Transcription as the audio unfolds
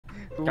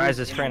Guys,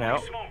 is Fran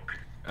out?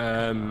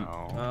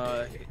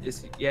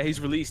 Yeah, he's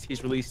released.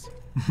 He's released.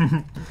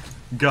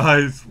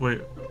 Guys,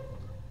 wait.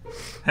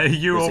 Hey,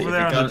 you over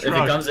there on the truck.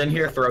 If it comes in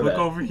here, throw Look that.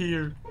 over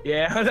here.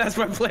 Yeah, that's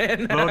my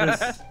plan.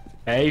 Lotus.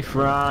 Hey,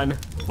 Fran.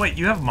 Wait,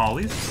 you have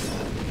mollies?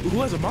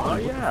 Who has a mom? Oh,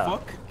 yeah.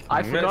 What the fuck?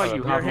 I forgot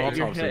you have your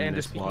Molotovs in hand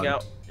this is speaking one.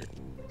 out.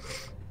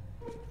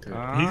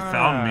 He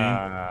found me.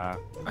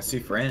 I see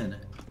Fran.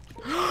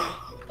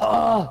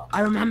 Oh,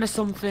 I remember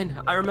something.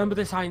 I remember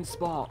this hiding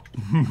spot.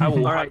 I will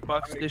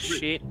hotbox this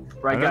shit.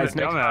 Right, guys,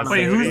 next round.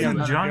 Wait, who's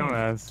the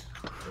giant?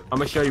 I'm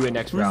gonna show you it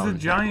next Who's round. the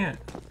giant?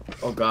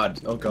 Oh god,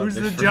 oh god. Who's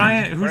the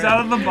giant? Who's out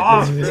of the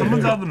box?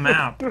 Someone's out of the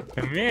map.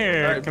 Come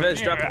here, Alright, come Vez,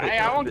 here. drop it, Hey,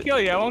 I won't kill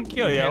you, I won't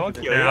kill you, I won't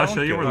kill you. Here, I I'll won't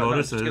show you kill where you.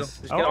 Lotus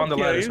Just is. get on the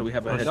ladder Okay. so we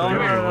have a I'll head show you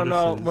start. where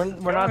No, Lotus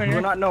is. we're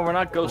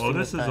not ghosting.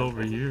 Lotus this is time.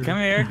 over here. Come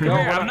here, come No,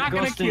 here. we're I'm not not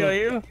gonna ghosting. kill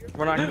you.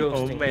 We're not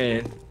ghosting. Oh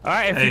man.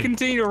 Alright, if Hey. you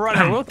continue to run,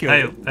 I will kill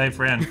you. Hey,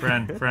 friend.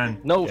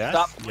 No, Yes,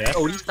 stop. yes.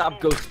 Odie,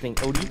 stop ghosting.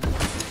 Odie.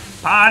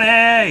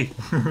 Party!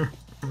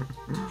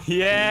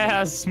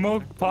 Yeah,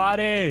 smoke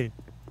potty.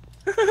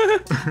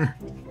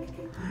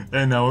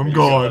 And now I'm You're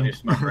gone.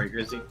 smart, right,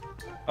 Grizzly?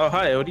 Oh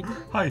hi, Odie.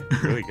 Hi.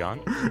 Really gone?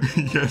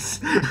 Yes.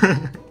 How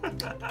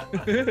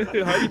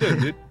you doing,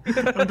 dude?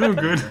 I'm doing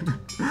good.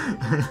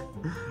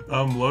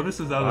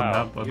 Lotus is out of the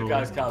map, by the You way.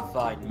 guys can't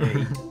find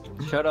me.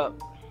 Shut up.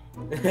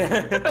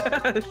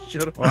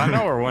 Shut up. Well, I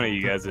know where one of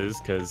you guys is,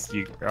 because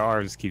your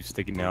arms keep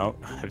sticking out.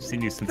 I've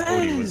seen you since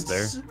Odie was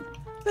there.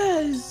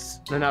 Vez.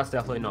 No, that's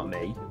definitely not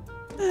me.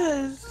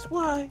 Vez.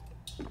 Why?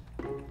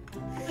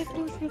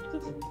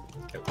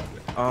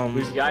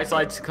 Would you guys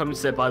like to come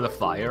sit by the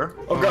fire?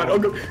 Oh god, oh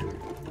go.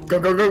 Go,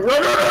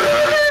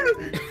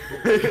 run!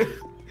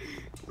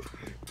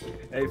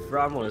 Hey,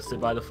 Fran, wanna sit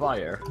by the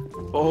fire?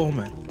 Oh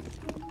man.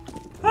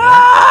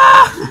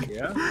 Ah!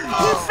 Yeah?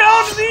 You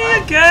found me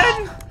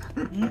again!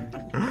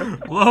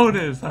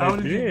 Lotus, how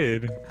did you...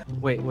 did.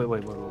 Wait.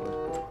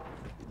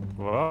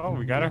 Well,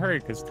 we gotta hurry,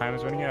 because time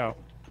is running out.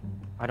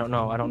 I don't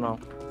know.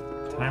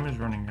 Time is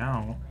running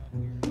out.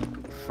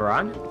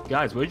 Fran?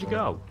 Guys, where'd you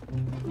go?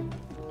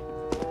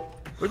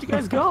 Where'd you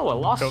guys go? I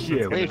lost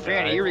you. Hey,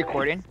 Fran, are you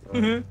recording?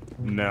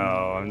 No,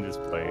 I'm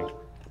just playing.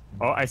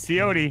 Oh, I see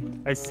Odie.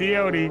 I see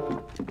Odie.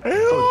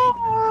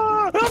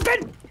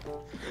 Open!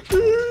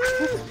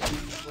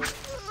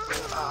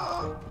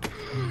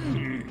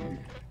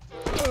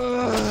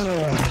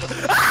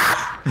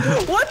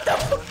 What the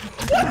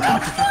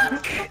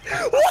fuck?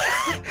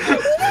 What?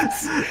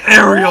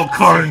 Aerial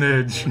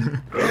carnage!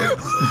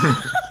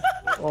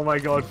 Oh my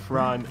god,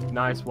 Fran.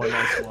 Nice one.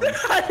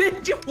 How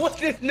did you?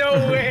 What is no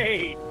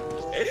way?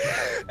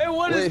 And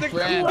what is the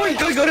Fran. clue? What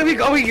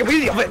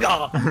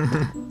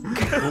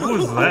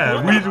was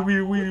that?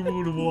 We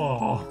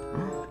wall.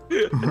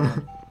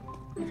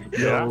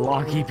 You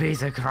lucky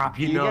piece of crap,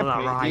 you know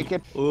that, right?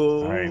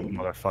 Alright,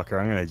 motherfucker,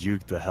 I'm gonna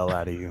juke the hell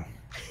out of you.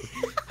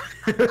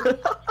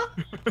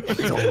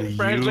 It's only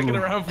Fran's you. looking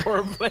around for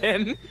a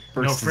plan. No,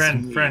 versus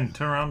me. friend,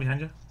 turn around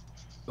behind you.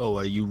 Oh,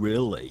 are you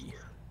really?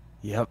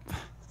 Yep.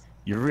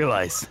 You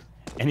realize,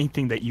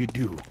 anything that you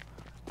do,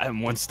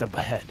 I'm one step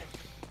ahead.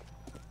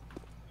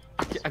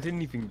 I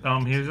didn't even...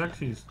 He was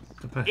actually...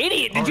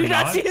 Idiot! Did you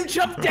not see him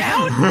jump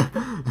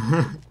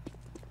down?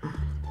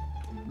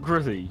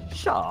 Grizzly,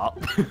 shut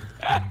up.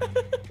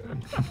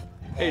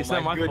 Hey, it's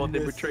not my fault they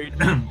betrayed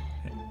me.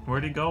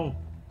 Where'd he go?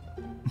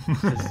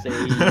 One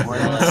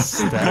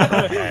step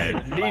ahead.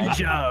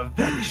 Ninja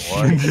vanish.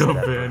 Ninja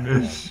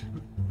vanish.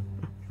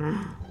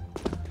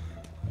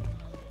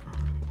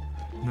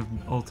 The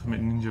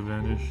ultimate ninja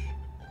vanish.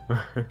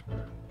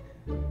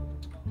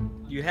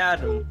 You had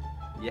him.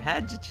 You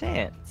had your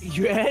chance.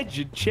 You had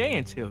your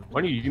chance, Hill.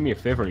 Why don't you do me a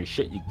favor and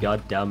shut your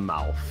goddamn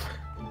mouth?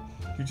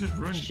 You just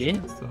ruined Shit.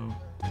 chance, though.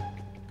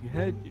 You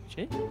had your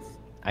chance.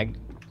 I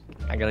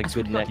got a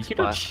good Look, next you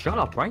don't spot. shut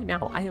up right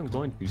now. I am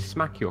going to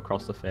smack you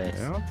across the face.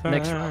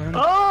 Next round.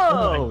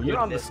 Oh, you're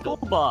on the school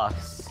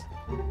bus.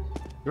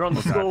 You're on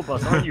the school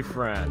bus, aren't you,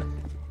 Fran?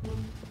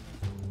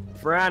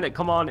 Fran,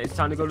 come on, it's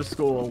time to go to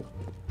school.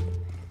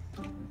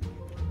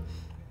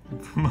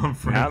 Come on, How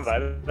friends.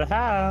 about the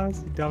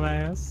house, you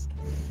dumbass?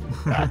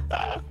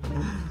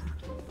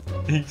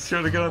 He's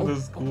trying to get on the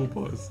school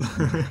bus.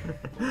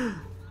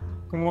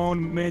 Come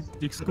on,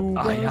 magic school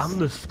bus. I am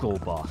the school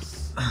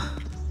bus.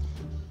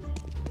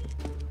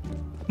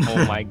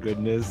 Oh my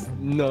goodness.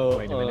 No.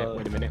 Wait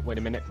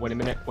a minute.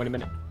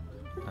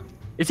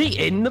 Is he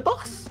in the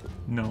bus?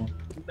 No.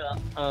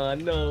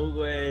 No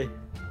way.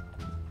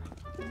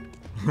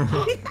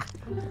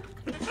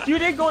 You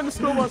didn't go in the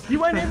school bus. You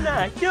went in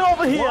there. Get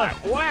over here. What?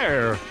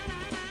 Where?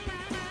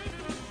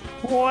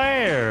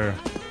 Where?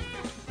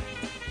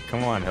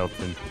 Come on,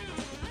 Hilton.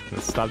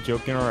 Let's stop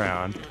joking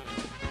around.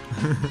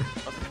 You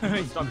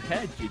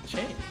had your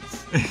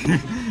chance.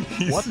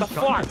 He's What the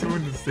fuck? fuck?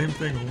 Doing the same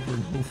thing over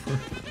and over.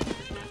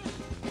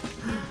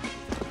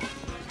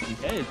 You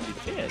had your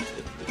chance.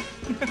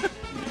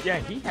 Yeah,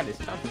 he had his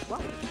chance as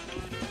well.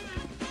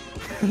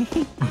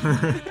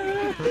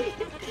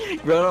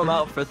 Run him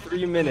out for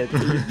 3 minutes.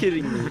 Are you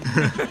kidding me?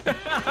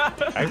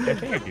 I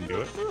think I can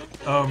do it.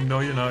 No,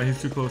 you're not. He's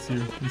too close to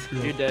you. He's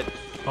screwed You're up. dead.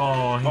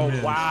 Oh, he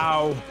missed.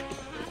 Wow.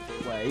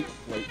 Wait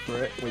for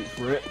it.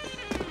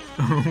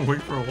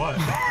 Wait for what?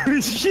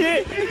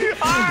 Shit!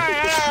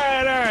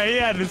 Alright, you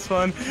had this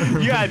fun.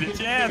 You had the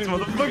chance,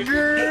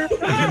 motherfucker!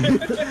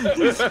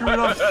 He screwed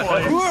up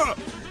twice.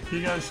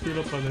 He got screwed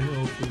up on the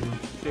hill too.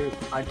 Dude,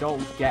 I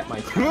don't get my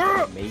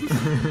time, mate.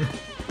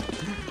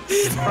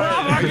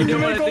 You know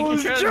what I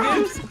think you're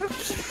trying to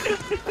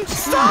do?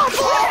 Stop!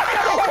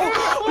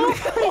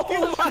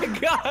 Oh my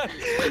god!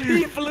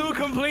 He flew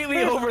completely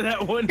over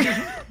that one.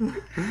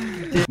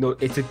 No,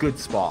 it's a good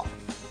spot.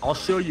 I'll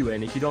show you,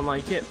 and if you don't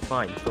like it,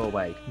 fine, go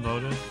away.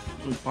 Lotus?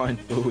 Fine,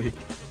 go away.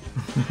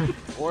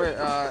 Or,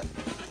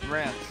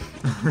 Ranch.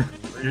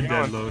 You're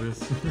dead,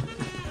 Lotus.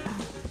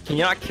 Can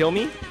you not kill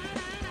me?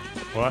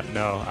 What?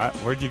 No.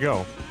 Where'd you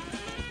go?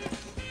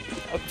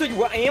 I'll tell you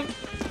what I am.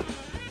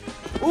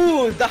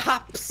 Ooh, the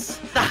hops!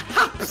 The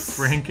hops!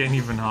 Frank can't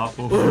even hop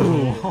over the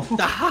wall.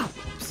 The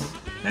hops!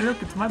 Hey,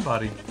 look, it's my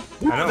body.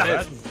 I know,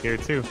 that's here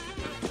too.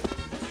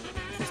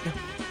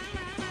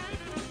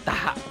 The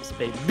hops,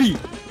 baby!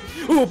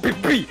 Ooh,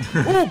 baby!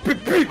 Ooh,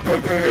 baby!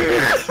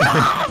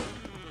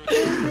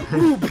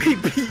 Ooh,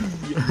 baby!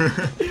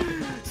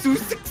 So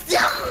sexy!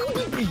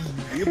 Baby!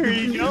 Where are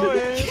you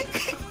going?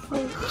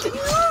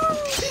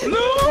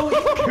 No!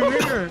 Come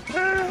here!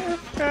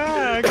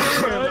 Come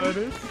here,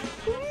 Lotus.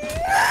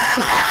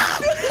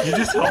 You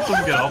just helped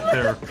him get up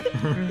there.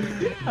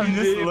 I'm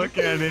just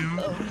looking at him.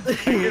 I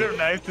hit him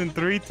knifed him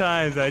 3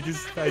 times. I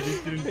just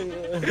didn't.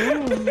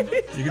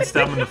 You can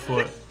stab him in the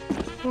foot.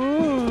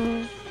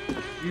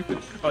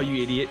 Oh,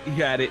 you idiot.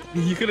 You had it.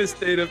 You could have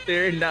stayed up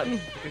there and not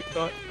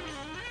thought.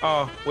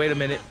 Oh, wait a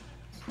minute.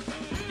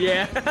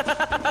 Yeah.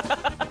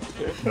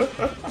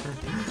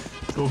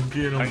 Go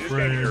get him, I'm just gonna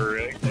Frank. get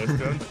really close to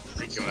him,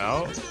 freak him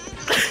out.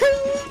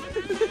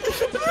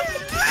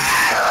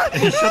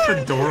 He shut the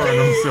door on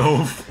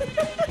himself.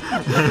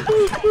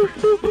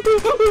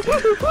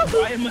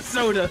 I am a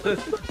soda.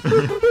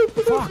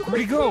 Fuck,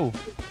 where'd he go?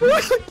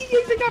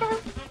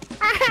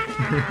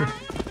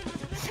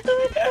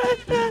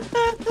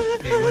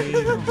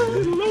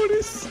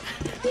 Lotus.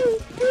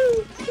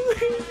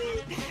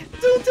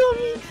 Don't tell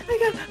me! I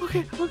got.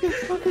 Okay.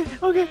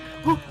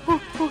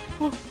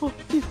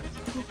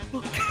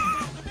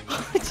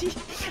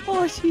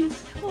 Oh, jeez.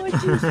 Oh,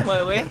 jeez.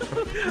 My way.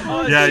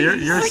 Oh, Yeah,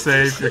 jeez. you're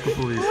safe. You're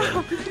completely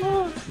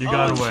safe. You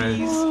got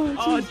away.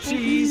 Oh,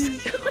 jeez.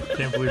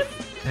 Can't believe.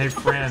 Hey,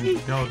 Fran.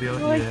 No, the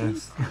other.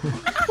 Yes.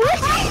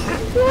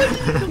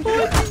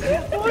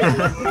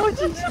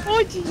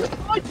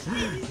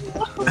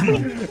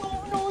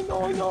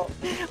 No.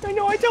 I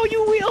know, I told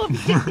you will.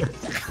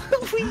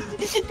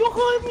 Please, don't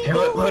harm me. Hey,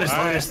 Lotus,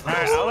 Alright, Lotus.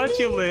 I'll let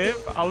you live.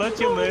 I'll let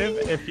you live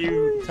if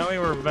you tell me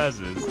where Vez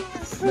is.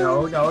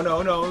 No.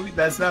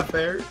 That's not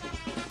fair.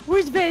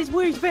 Where's Vez?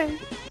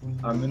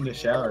 I'm in the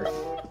shower.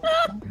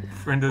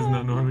 Fran does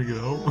not know how to get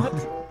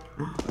out.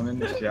 I'm in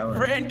the shower.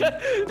 Brand.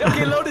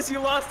 Okay, Lotus, you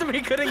lost him.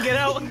 He couldn't get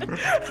out.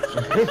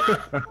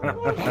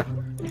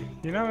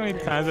 You know how many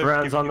times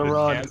Fran's on the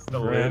run. I know,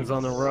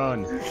 don't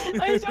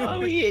harm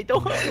me.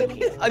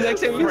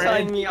 Next time you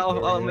find me,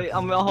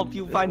 I'll help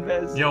you find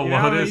Vez. Yo, You know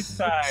how many Lotus,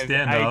 times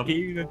stand I up. gave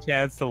you the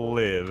chance to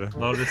live.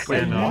 Lotus,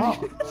 stand up.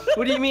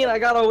 What do you mean I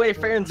got away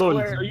fair and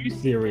square? Are you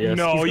serious?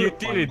 No, you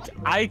didn't.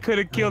 I could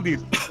have killed you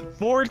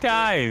 4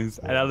 times,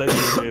 and I let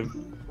you live.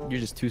 You're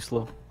just too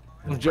slow.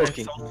 I'm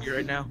joking. Salty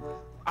right now.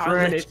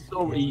 Fran, it's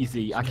so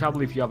easy. I can't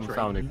believe you haven't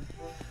found it.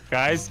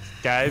 Guys,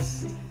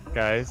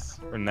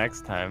 for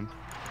next time.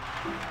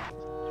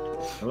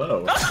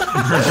 Hello.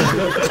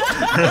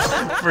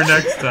 For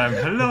next time.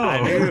 Hello.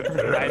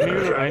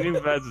 I knew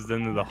Vez was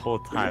in there the whole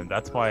time.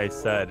 That's why I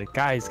said,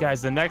 guys,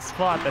 the next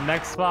spot,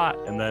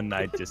 and then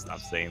I just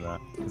stopped saying that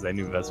because I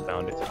knew Vez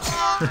found it.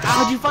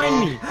 How'd you find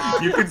me?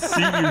 You can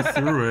see you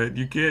through it.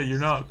 You can't. You're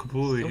not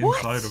completely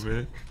inside of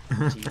it.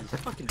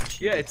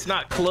 Yeah, it's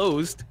not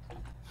closed.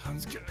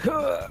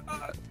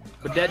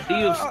 But that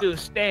deal still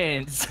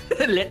stands.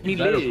 Let me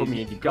Better live. put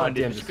me in the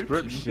goddamn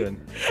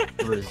description.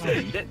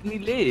 Let me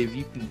live.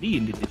 You can be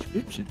in the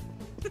description.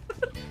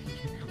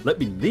 Let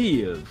me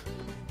live.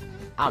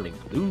 I'll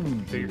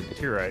include you.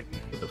 You're right.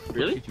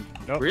 Really?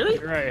 Nope, Really?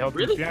 You're right. Help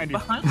Really? behind you.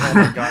 Behind? Oh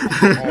my god.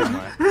 Oh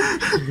my.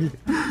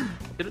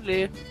 Let it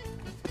live.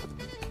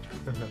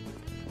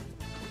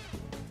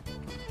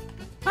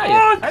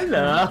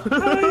 Hello.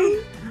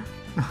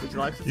 Would you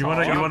like to You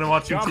wanna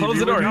watch some TV? Close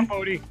the door. with me? Jump,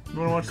 Odie. You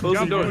wanna watch some Close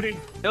the TV?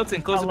 door.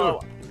 Hilton, close the Hello.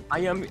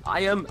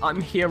 door.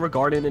 I'm here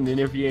regarding an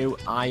interview.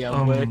 I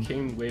am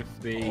working with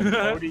the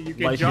Odie, you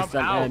can Like jump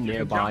center out. You can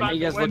nearby. jump out Are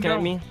you guys the looking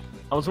at window. me?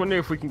 I was wondering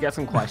if we can get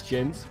some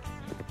questions.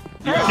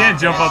 You can't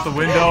jump out the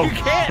window. You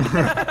can't.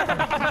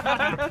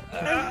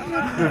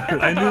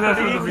 I knew that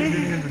from the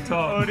beginning of the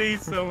talk. Odie,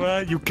 so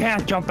you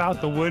can't jump out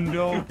the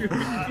window.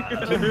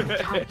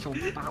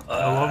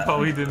 I love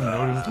how he didn't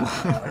notice.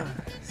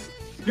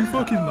 You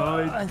fucking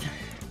lied.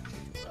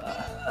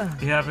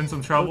 You having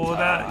some trouble with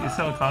that? You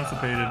sound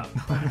constipated.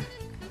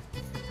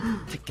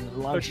 Taking a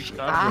lunch.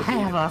 I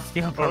have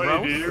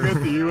osteoporosis. Did you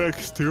get the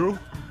UX too?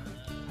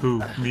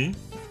 Who? Me?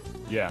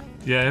 Yeah.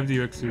 Yeah, I have the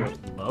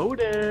UX2.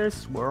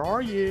 Lotus, where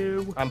are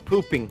you? I'm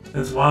pooping.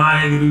 That's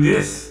why I do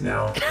this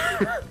now.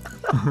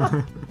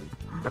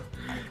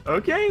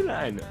 Okay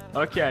then.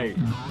 Okay,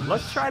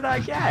 let's try that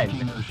again.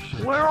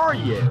 Where are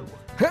you?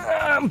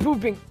 I'm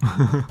pooping.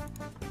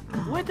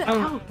 What the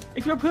hell?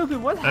 If you're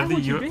pooping, what the hell the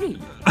would you U- be?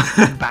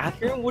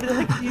 Bathroom? What the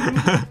heck do you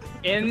mean?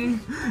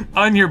 In.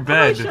 On your I'm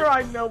bed. sure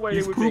I know where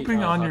He's you would be.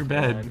 pooping on your okay,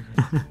 bed.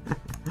 then.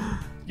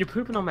 You're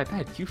pooping on my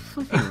bed. You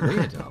flipping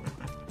weirdo.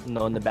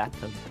 No, in the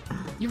bathtub.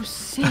 You're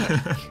sick.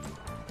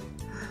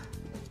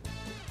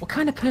 What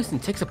kind of person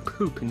takes a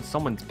poop in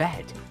someone's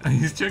bed?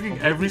 He's checking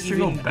every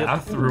single even-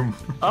 bathroom.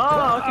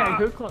 Oh,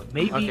 okay. Who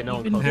Maybe Okay, no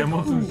one even closed.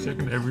 Hamilton's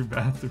checking every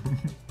bathroom.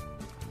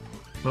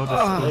 Lotus,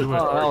 Oh, go do it.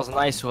 that was a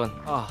nice one.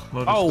 Oh.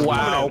 Lotus, Oh, go do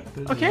wow. it.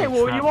 There's Okay, a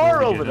well, trap you are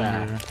to over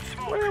get in there.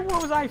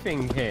 What was I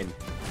thinking?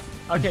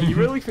 Okay, you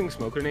really think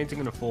smoke grenades are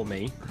gonna fool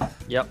me?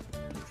 Yep.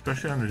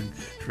 Especially on the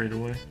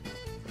straightaway.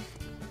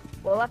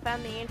 Well, I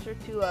found the answer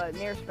to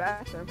nearest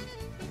bathroom.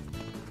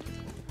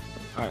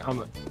 Alright,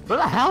 what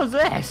the hell is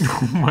this?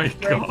 Oh my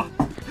god.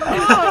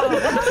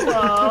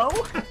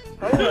 Oh,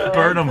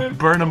 hello!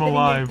 Burn him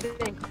alive. What do you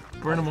think?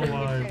 Burn him What do you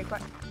alive.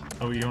 think?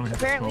 Oh, you only have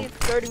to Apparently, smoke.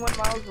 it's 31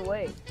 miles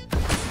away.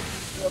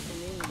 Well, from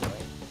me,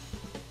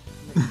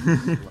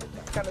 anyway.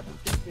 Kind of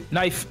stupid.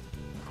 Knife.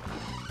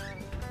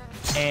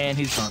 And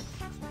he's gone.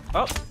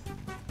 Oh.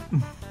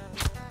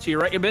 To your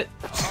right a bit.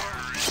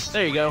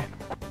 There you go.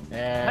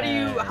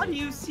 How do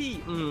you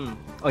see?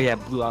 Oh yeah,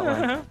 blue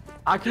outline.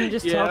 I can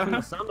just Yeah. tell from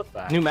the sound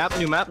effect. New map. To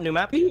your left,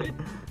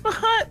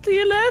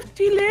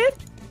 to your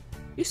left.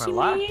 You see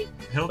left? me?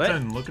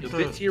 Hilton, look A at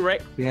bit to the your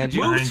right. Behind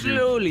you. Move Behind you.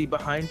 slowly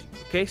behind you.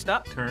 Okay,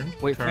 stop. turn.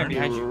 Wait, turn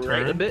behind you.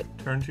 Right a bit.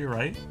 Turn to your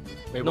right.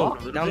 Wait, No,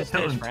 what? Down the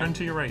stairs, Hilton, friend. turn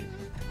to your right.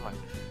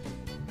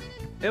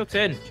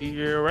 Hilton, to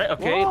your right.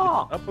 Okay,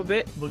 Whoa. up a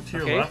bit. Look to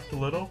your Okay. left a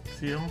little.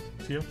 See him?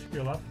 See him to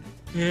your left?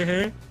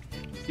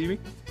 See me?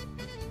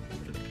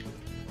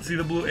 See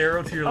the blue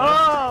arrow to your left?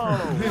 Oh!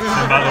 And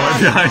by the way,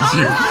 behind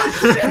you.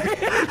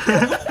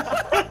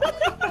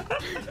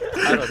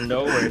 Out of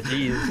nowhere,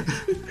 jeez.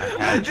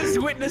 I just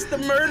witnessed the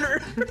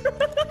murder.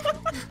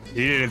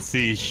 He didn't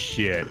see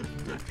shit.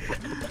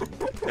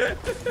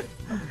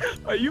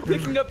 Are you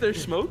picking up their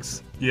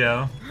smokes?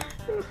 Yeah.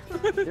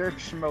 Dirt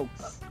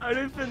smokes. I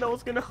didn't think that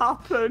was gonna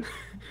happen.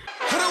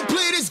 I don't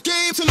play this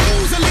game to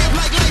lose. I live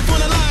like life on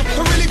the line.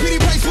 A really pretty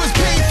price was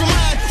paid for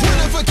mine. One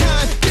of a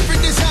kind,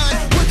 different design.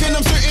 Working,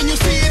 I'm certain you'll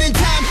see